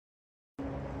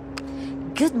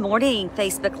Good morning,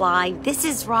 Facebook Live. This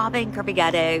is Robin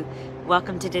Kirby-Gatto.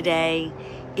 Welcome to today.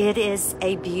 It is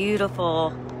a beautiful,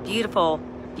 beautiful,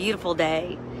 beautiful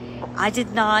day. I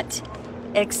did not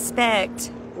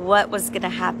expect what was going to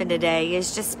happen today.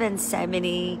 It's just been so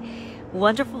many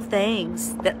wonderful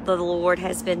things that the Lord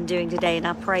has been doing today, and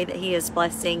I pray that He is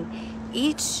blessing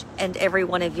each and every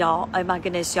one of y'all. Oh my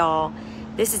goodness, y'all.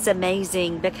 This is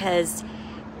amazing because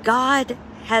God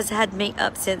has had me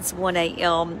up since 1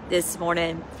 a.m. this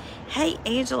morning. Hey,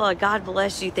 Angela, God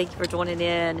bless you. Thank you for joining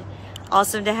in.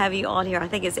 Awesome to have you on here. I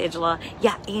think it's Angela.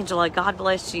 Yeah, Angela, God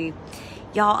bless you.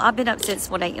 Y'all, I've been up since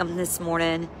 1 a.m. this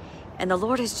morning, and the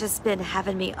Lord has just been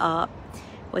having me up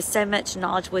with so much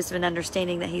knowledge, wisdom, and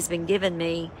understanding that He's been giving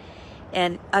me.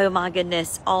 And oh my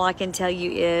goodness, all I can tell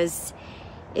you is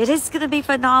it is going to be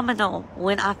phenomenal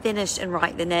when I finish and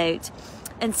write the note.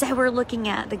 And so we're looking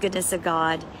at the goodness of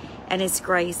God, and His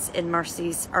grace and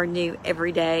mercies are new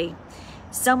every day.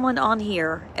 Someone on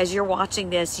here, as you're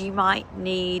watching this, you might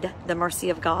need the mercy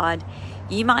of God.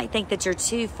 You might think that you're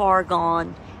too far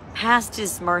gone past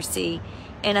His mercy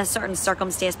in a certain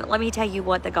circumstance. But let me tell you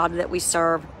what the God that we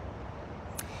serve,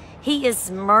 He is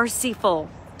merciful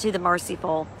to the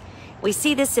merciful. We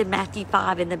see this in Matthew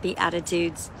 5 in the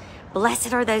Beatitudes.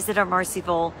 Blessed are those that are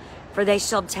merciful, for they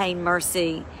shall obtain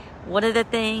mercy. One of the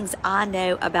things I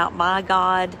know about my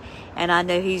God, and I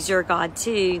know He's your God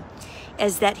too,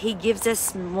 is that He gives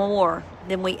us more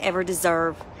than we ever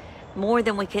deserve, more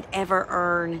than we could ever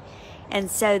earn.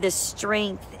 And so the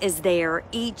strength is there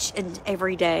each and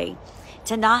every day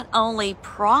to not only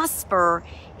prosper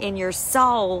in your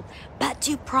soul, but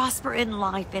to prosper in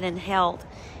life and in health.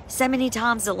 So many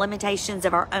times the limitations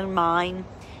of our own mind,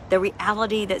 the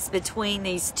reality that's between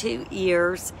these two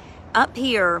ears up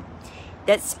here,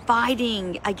 that's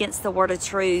fighting against the word of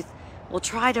truth, will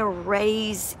try to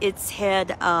raise its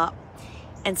head up.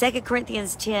 And 2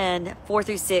 Corinthians 10,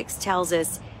 4-6 tells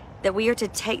us that we are to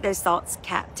take those thoughts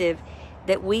captive,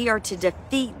 that we are to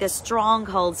defeat the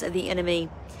strongholds of the enemy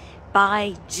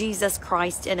by Jesus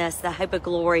Christ in us, the hope of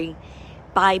glory,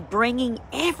 by bringing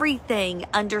everything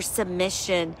under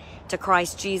submission to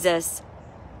Christ Jesus.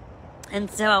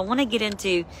 And so I want to get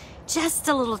into just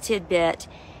a little tidbit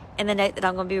in the note that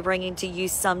I'm going to be bringing to you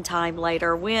sometime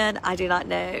later. When, I do not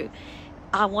know.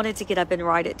 I wanted to get up and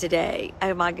write it today.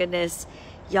 Oh my goodness.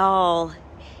 Y'all,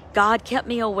 God kept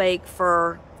me awake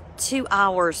for 2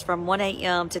 hours from 1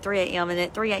 a.m. to 3 a.m. And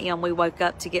at 3 a.m. we woke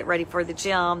up to get ready for the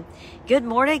gym. Good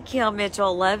morning, Kim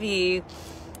Mitchell. Love you.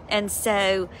 And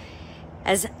so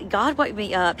as God woke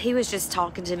me up, He was just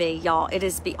talking to me, y'all. It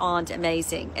is beyond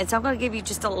amazing. And so I'm going to give you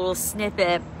just a little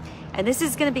snippet. And this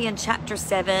is going to be in chapter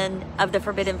 7 of the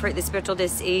Forbidden Fruit, the Spiritual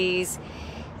Disease.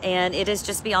 And it is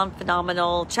just beyond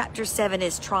phenomenal. Chapter 7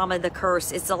 is Trauma, the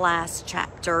Curse. It's the last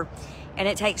chapter. And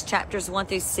it takes chapters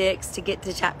 1-6 to get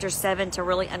to chapter 7 to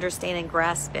really understand and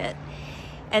grasp it.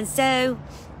 And so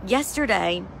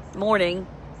yesterday morning,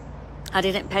 I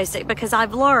didn't post it because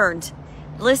I've learned,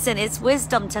 listen, it's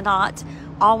wisdom to not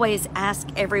always ask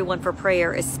everyone for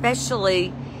prayer,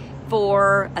 especially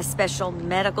for a special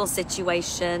medical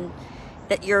situation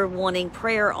that you're wanting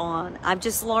prayer on. I've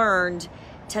just learned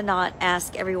to not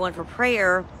ask everyone for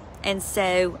prayer. And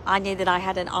so I knew that I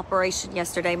had an operation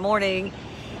yesterday morning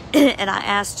and I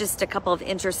asked just a couple of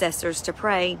intercessors to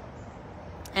pray.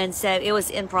 And so it was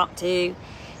impromptu.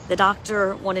 The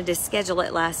doctor wanted to schedule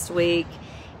it last week,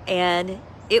 and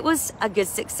it was a good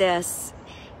success.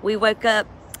 We woke up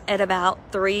at about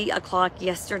 3 o'clock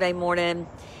yesterday morning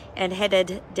and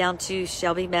headed down to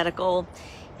Shelby Medical.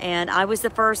 And I was the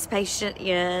first patient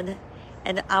in,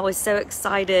 and I was so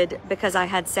excited because I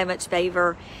had so much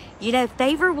favor. You know,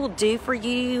 favor will do for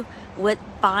you what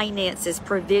finances,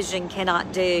 provision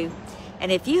cannot do. And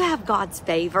if you have God's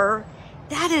favor,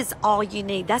 that is all you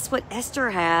need. That's what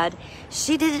Esther had.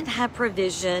 She didn't have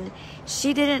provision.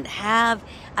 She didn't have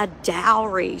a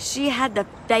dowry. She had the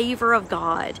favor of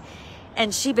God,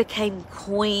 and she became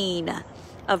queen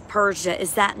of Persia.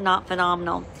 Is that not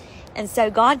phenomenal? And so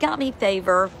God got me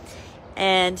favor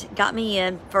and got me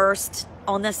in first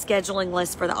on the scheduling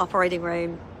list for the operating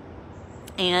room.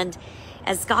 And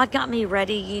as God got me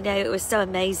ready, you know, it was so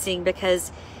amazing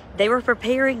because they were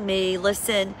preparing me.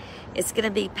 Listen, it's going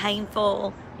to be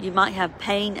painful. You might have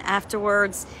pain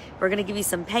afterwards. We're going to give you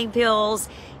some pain pills,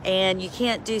 and you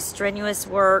can't do strenuous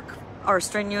work or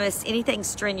anything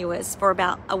strenuous for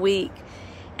about a week.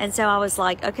 And so I was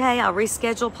like, okay, I'll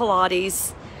reschedule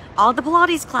Pilates. All the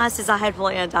Pilates classes I had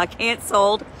planned, I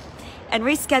canceled and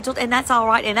rescheduled, and that's all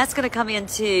right. And that's going to come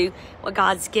into what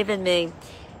God's given me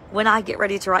when I get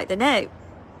ready to write the note.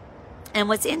 And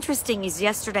what's interesting is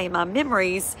yesterday, my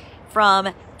memories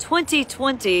from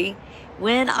 2020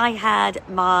 when I had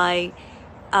my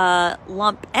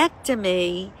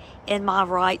lumpectomy in my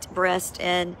right breast.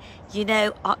 And you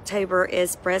know, October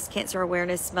is Breast Cancer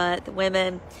Awareness Month.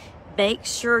 Women, make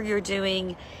sure you're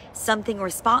doing something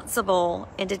responsible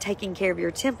into taking care of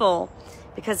your temple,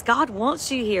 because God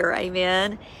wants you here.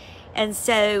 Amen. And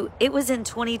so it was in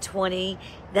 2020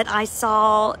 that I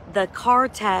saw the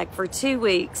card tag for 2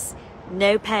 weeks,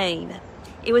 no pain.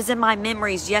 It was in my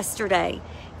memories yesterday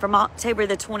from October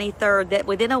the 23rd that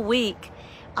within a week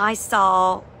I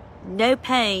saw no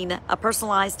pain, a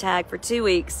personalized tag for 2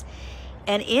 weeks.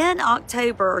 And in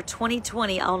October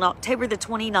 2020, on October the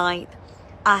 29th,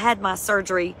 I had my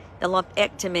surgery, the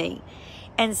lumpectomy.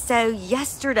 And so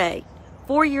yesterday,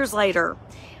 4 years later,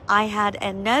 I had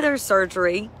another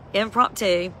surgery,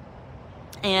 impromptu.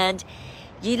 And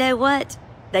you know what?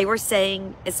 They were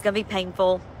saying it's going to be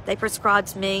painful. They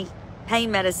prescribed me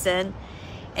pain medicine,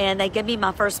 and they gave me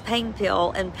my first pain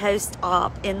pill and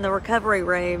post-op in the recovery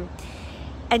room.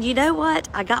 And you know what?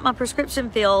 I got my prescription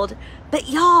filled, but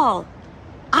y'all,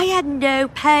 I had no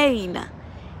pain.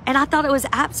 And I thought it was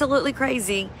absolutely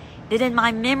crazy that in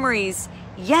my memories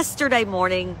yesterday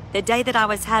morning, the day that I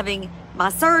was having my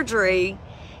surgery,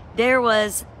 there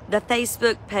was the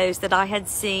Facebook post that I had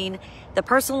seen, the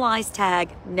personalized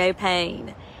tag, no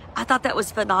pain. I thought that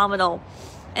was phenomenal.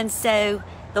 And so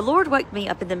the Lord woke me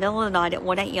up in the middle of the night at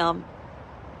 1 a.m.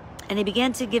 and he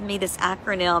began to give me this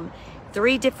acronym,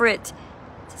 3 different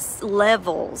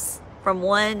levels from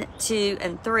 1, 2,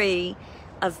 and 3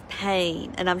 of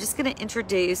pain. And I'm just going to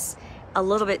introduce a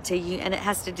little bit to you, and it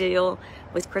has to deal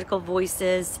with critical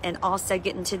voices and also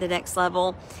getting to the next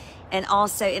level, and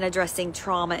also in addressing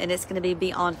trauma, and it's going to be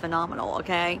beyond phenomenal,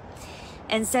 okay?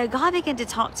 And so God began to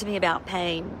talk to me about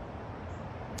pain,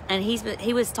 and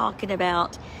he was talking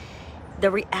about the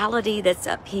reality that's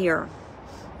up here.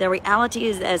 The reality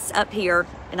is that's up here,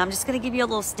 and I'm just going to give you a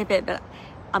little snippet, but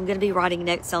I'm going to be writing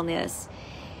notes on this.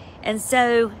 And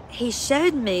so he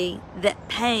showed me that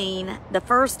pain, the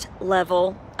first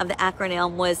level of the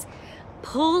acronym, was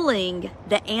pulling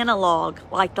the analog,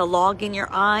 like the log in your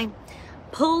eye,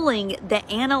 pulling the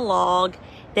analog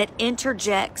that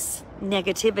interjects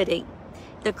negativity,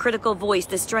 the critical voice,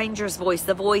 the stranger's voice,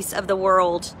 the voice of the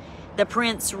world, the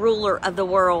prince ruler of the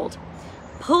world,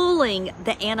 pulling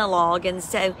the analog. And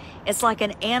so it's like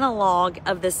an analog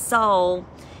of the soul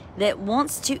that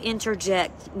wants to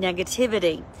interject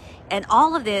negativity. And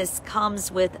all of this comes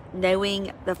with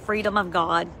knowing the freedom of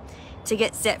God to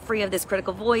get set free of this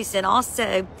critical voice. And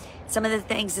also some of the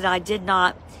things that I did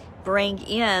not bring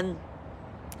in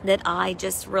that I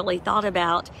just really thought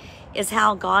about is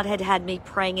how God had me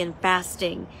praying and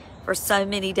fasting for so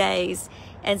many days.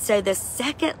 And so the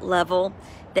second level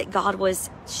that God was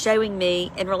showing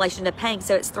me in relation to pain,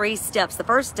 so it's 3 steps. The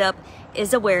first step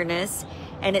is awareness,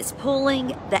 and it's pulling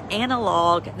the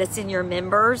analog that's in your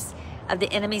members of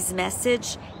the enemy's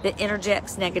message that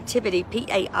interjects negativity,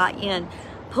 P-A-I-N,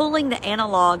 pulling the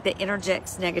analog that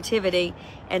interjects negativity.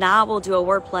 And I will do a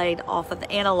word play off of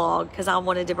the analog because God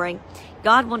wanted to bring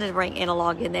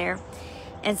analog in there.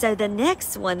 And so the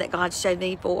next one that God showed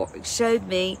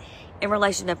me in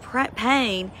relation to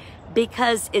pain,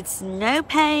 because it's no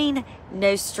pain,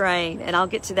 no strain. And I'll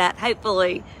get to that.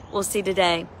 Hopefully we'll see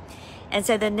today. And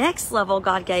so the next level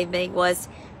God gave me was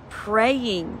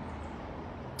praying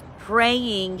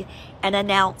and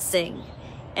announcing.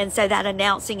 And so that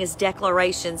announcing is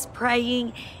declarations,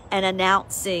 praying and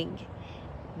announcing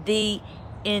the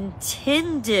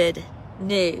intended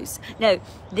news. No,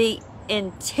 the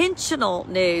intentional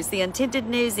news, the intended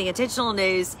news, the intentional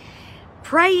news,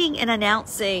 praying and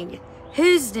announcing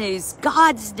whose news?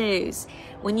 God's news.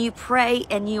 When you pray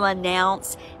and you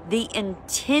announce the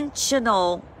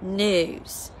intentional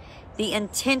news, the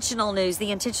intentional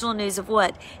news of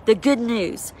what? The good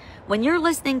news. When you're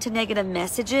listening to negative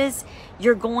messages,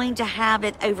 you're going to have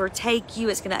it overtake you.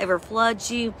 It's going to overflood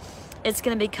you. It's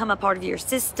going to become a part of your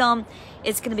system.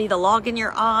 It's going to be the log in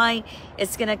your eye.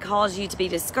 It's going to cause you to be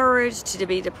discouraged, to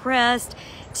be depressed,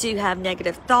 to have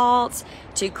negative thoughts,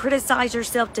 to criticize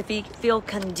yourself, to feel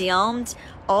condemned,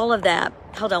 all of that.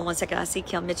 Hold on one second. I see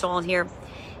Kim Mitchell on here.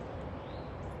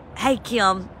 Hey,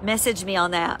 Kim, message me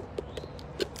on that.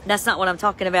 That's not what I'm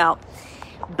talking about.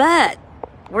 But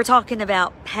we're talking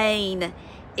about pain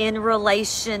in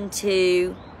relation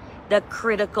to the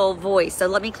critical voice. So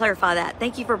let me clarify that.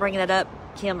 Thank you for bringing that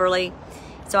up, Kimberly,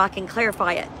 so I can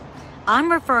clarify it.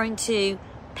 I'm referring to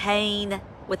pain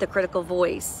with the critical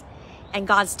voice, and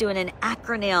God's doing an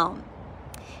acronym.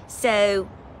 So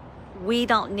we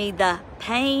don't need the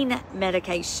pain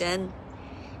medication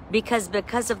because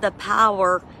of the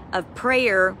power of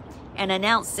prayer and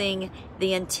announcing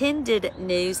the intended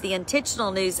news, the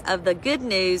intentional news of the good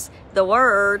news, the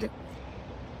word,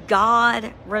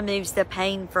 God removes the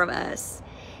pain from us.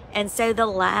 And so the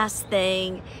last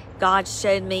thing God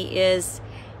showed me is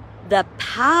the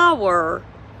power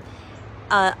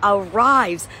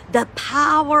arrives. The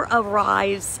power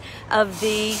arrives of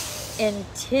the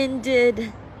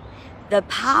intended. The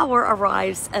power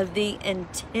arrives of the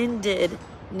intended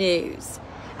news.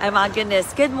 Oh my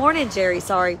goodness. Good morning, Jerry.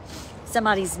 Sorry,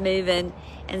 somebody's moving,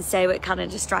 and so it kind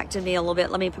of distracted me a little bit.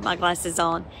 Let me put my glasses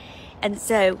on. And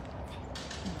so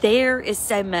there is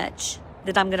so much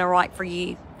that I'm going to write for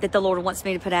you that the Lord wants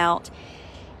me to put out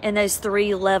in those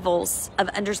 3 levels of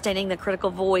understanding the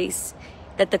critical voice.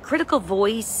 That the critical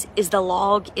voice is the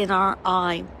log in our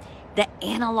eye, the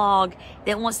analog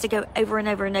that wants to go over and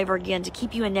over and over again to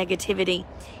keep you in negativity.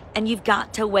 And you've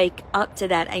got to wake up to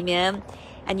that. Amen.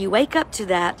 And you wake up to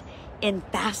that in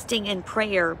fasting and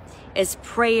prayer, as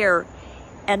prayer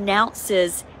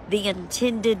announces the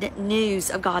intended news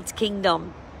of God's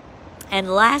kingdom. And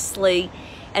lastly,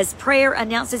 as prayer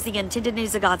announces the intended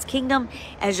news of God's kingdom,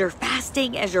 as you're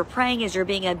fasting, as you're praying, as you're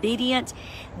being obedient,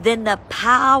 then the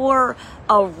power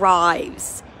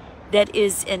arrives that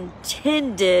is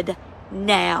intended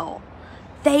now.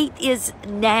 Faith is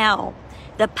now.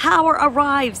 The power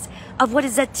arrives of what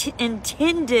is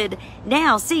intended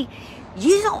now. See,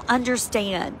 you don't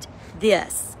understand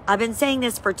this. I've been saying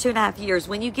this for 2.5 years.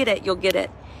 When you get it, you'll get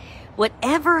it.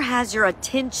 Whatever has your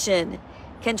attention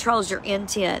controls your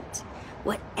intent.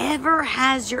 Whatever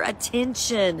has your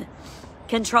attention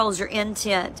controls your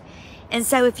intent. And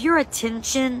so if your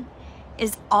attention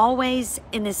is always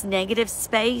in this negative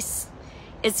space,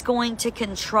 it's going to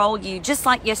control you. Just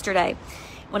like yesterday,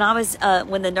 when I was,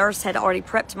 when the nurse had already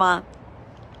prepped my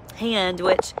hand,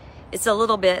 which it's a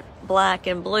little bit black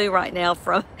and blue right now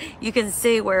from, you can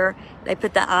see where they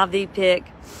put the IV pick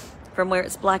from where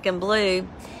it's black and blue.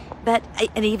 But,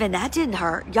 and even that didn't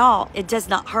hurt. Y'all, it does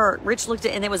not hurt. Rich looked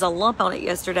at it and there was a lump on it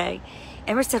yesterday.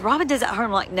 And Rich said, Robin, does it hurt?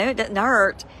 I'm like, no, it doesn't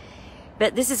hurt.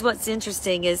 But this is what's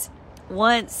interesting is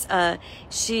once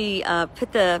she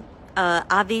put the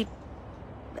IV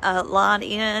line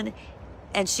in,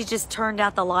 and she just turned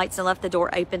out the lights and left the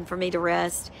door open for me to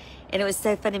rest. And it was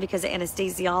so funny because the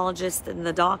anesthesiologist and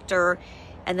the doctor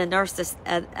and the nurse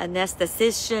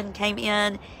anesthetician came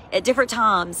in at different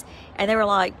times. And they were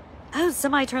like, oh,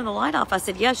 somebody turned the light off. I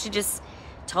said, yeah, she just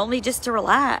told me just to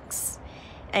relax.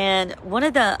 And one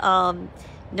of the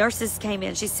nurses came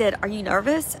in. She said, are you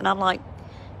nervous? And I'm like,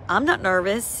 I'm not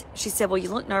nervous. She said, well, you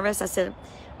look nervous. I said,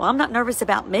 well, I'm not nervous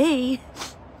about me.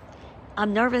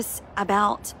 I'm nervous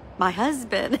about my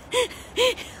husband.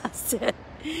 I said,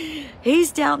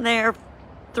 he's down there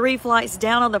 3 flights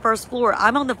down on the 1st floor.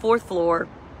 I'm on the 4th floor.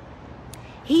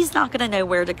 He's not going to know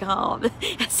where to come.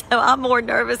 So I'm more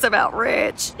nervous about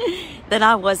Rich than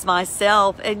I was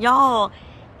myself. And y'all,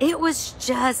 it was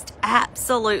just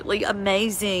absolutely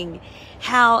amazing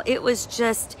how it was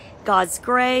just God's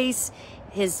grace,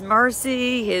 His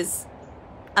mercy, His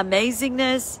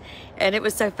amazingness. And it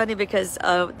was so funny because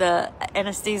the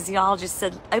anesthesiologist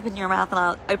said, open your mouth. And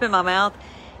I opened my mouth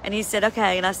and he said,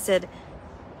 okay. And I said,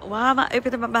 why am I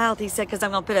opening my mouth? He said, because I'm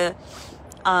going to put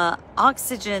a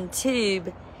oxygen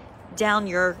tube down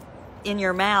in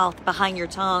your mouth behind your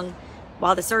tongue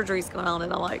while the surgery's going on.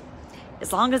 And I'm like,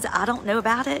 as long as I don't know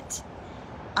about it,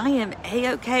 I am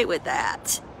A-okay with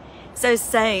that. So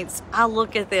saints, I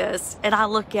look at this and I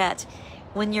look at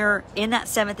when you're in that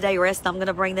 7th day rest. I'm going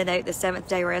to bring the note, the 7th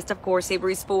day rest, of course,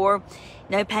 Hebrews 4,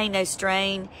 no pain, no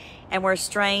strain. And where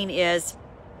strain is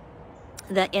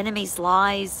the enemy's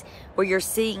lies, where you're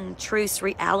seeing truth's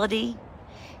reality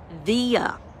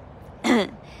via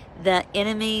the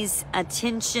enemy's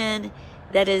attention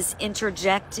that is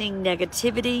interjecting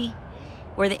negativity,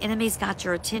 where the enemy's got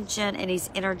your attention and he's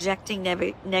interjecting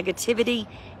negativity,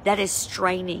 that is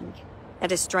straining.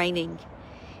 That is straining.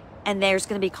 And there's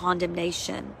going to be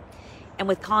condemnation. And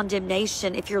with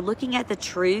condemnation, if you're looking at the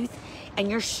truth and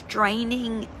you're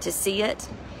straining to see it,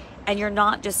 and you're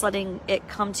not just letting it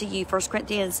come to you, 1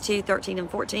 Corinthians 2, 13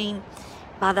 and 14,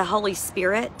 by the Holy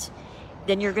Spirit,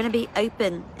 then you're going to be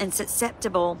open and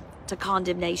susceptible to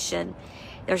condemnation.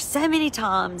 There's so many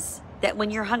times that when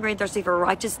you're hungry and thirsty for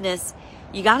righteousness,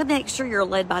 you got to make sure you're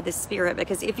led by the Spirit,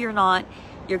 because if you're not,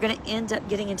 you're going to end up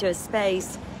getting into a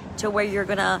space to where you're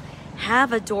going to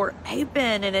have a door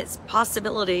open, and it's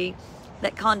possibility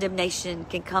that condemnation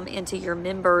can come into your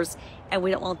members, and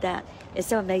we don't want that. It's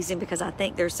so amazing because I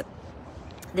think there's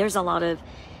a lot of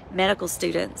medical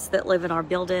students that live in our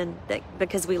building, that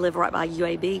because we live right by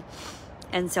UAB.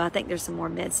 And so I think there's some more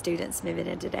med students moving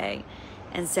in today.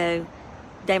 And so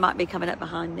they might be coming up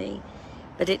behind me.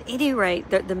 But at any rate,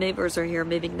 the movers are here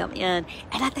moving them in.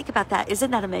 And I think about that.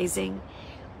 Isn't that amazing?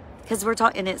 Because we're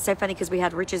talking, and it's so funny because we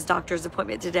had Rich's doctor's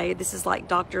appointment today. This is like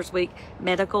doctor's week,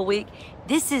 medical week.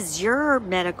 This is your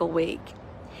medical week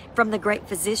from the great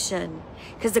physician,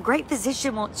 because the great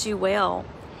physician wants you well.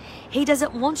 He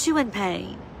doesn't want you in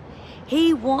pain.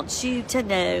 He wants you to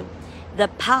know the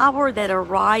power that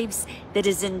arrives that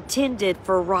is intended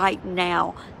for right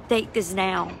now. Faith is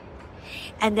now.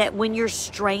 And that when you're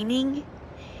straining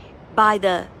by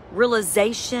the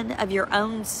realization of your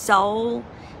own soul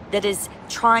that is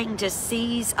trying to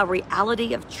seize a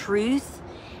reality of truth,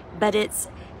 but it's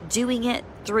doing it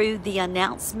through the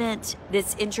announcement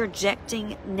that's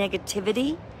interjecting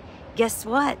negativity, guess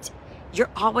what? You're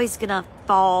always going to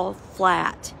fall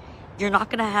flat. You're not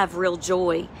going to have real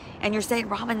joy. And you're saying,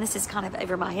 Robin, this is kind of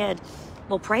over my head.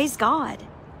 Well, praise God.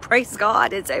 Praise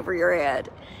God it's over your head.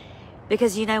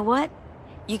 Because you know what?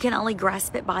 You can only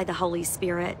grasp it by the Holy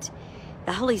Spirit.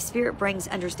 The Holy Spirit brings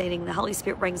understanding. The Holy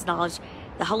Spirit brings knowledge.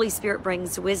 The Holy Spirit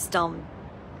brings wisdom.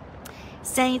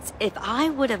 Saints, if I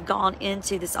would have gone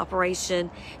into this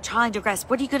operation trying to grasp,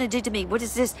 what are you going to do to me? What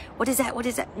is this? What is that? What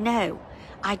is that? No,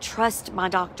 I trust my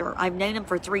doctor. I've known him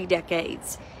for 3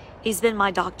 decades. He's been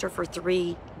my doctor for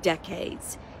 3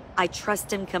 decades. I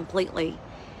trust him completely.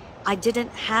 I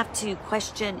didn't have to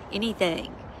question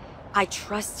anything. I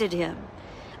trusted him.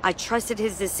 I trusted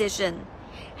his decision.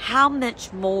 How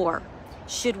much more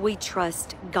should we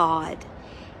trust God?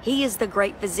 He is the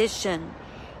great physician,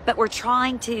 but we're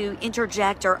trying to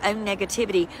interject our own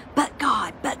negativity. But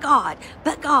God, but God,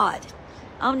 but God.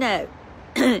 Oh no.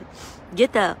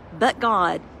 Get the but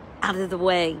God out of the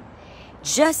way.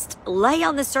 Just lay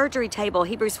on the surgery table,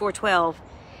 Hebrews 4:12,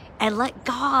 and let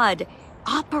God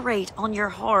operate on your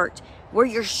heart where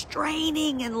you're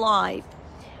straining in life,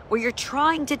 where you're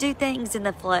trying to do things in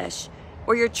the flesh,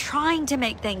 where you're trying to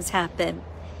make things happen.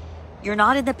 You're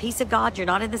not in the peace of God. You're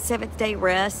not in the 7th day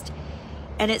rest.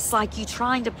 And it's like you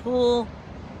trying to pull,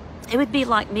 it would be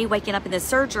like me waking up in the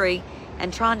surgery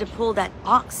and trying to pull that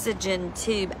oxygen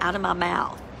tube out of my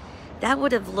mouth. That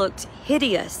would have looked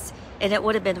hideous and it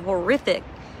would have been horrific.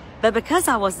 But because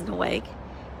I wasn't awake,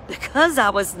 because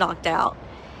I was knocked out,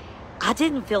 I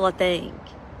didn't feel a thing.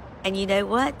 And you know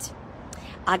what?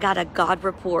 I got a God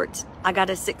report. I got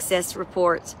a success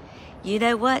report. You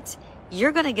know what?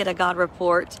 You're going to get a God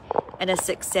report and a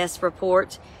success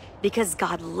report because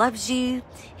God loves you.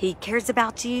 He cares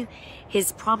about you.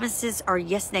 His promises are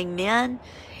yes and amen.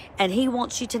 And he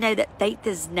wants you to know that faith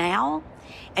is now.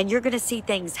 And you're going to see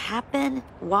things happen.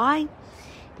 Why?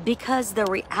 Because the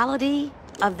reality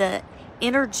of the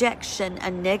interjection,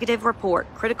 a negative report,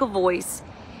 critical voice,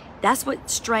 that's what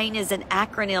STRAIN is an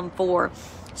acronym for.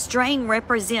 STRAIN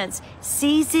represents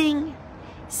seizing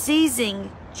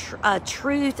a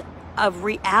truth of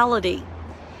reality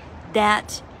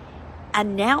that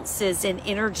announces and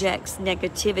interjects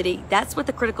negativity. That's what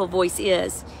the critical voice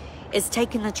is. It's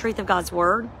taking the truth of God's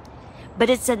word, but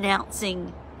it's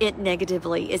announcing it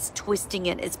negatively. It's twisting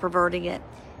it. It's perverting it.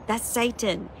 That's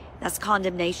Satan. That's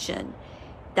condemnation.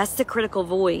 That's the critical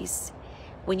voice.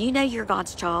 When you know you're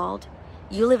God's child,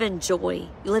 you live in joy.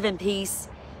 You live in peace.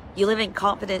 You live in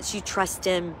confidence. You trust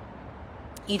him.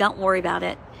 You don't worry about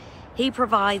it. He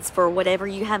provides for whatever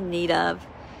you have need of.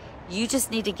 You just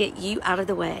need to get you out of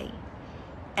the way.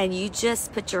 And you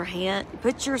just put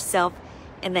yourself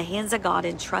in the hands of God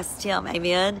and trust him.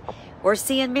 Amen. We're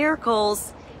seeing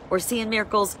miracles. We're seeing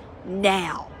miracles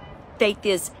now. Faith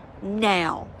is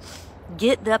now.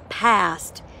 Get the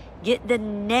past, get the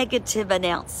negative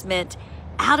announcement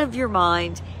out of your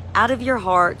mind, out of your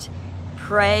heart.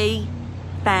 Pray,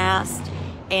 fast,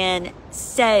 and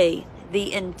say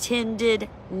the intended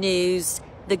news,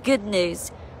 the good news.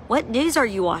 What news are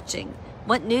you watching?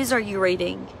 What news are you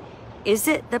reading? Is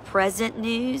it the present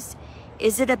news?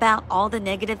 Is it about all the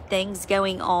negative things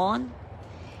going on?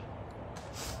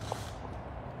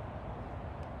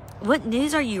 What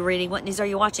news are you reading? What news are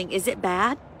you watching? Is it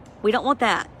bad? We don't want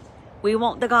that. We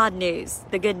want the God news,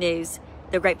 the good news,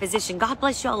 the great physician. God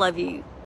bless you. I love you.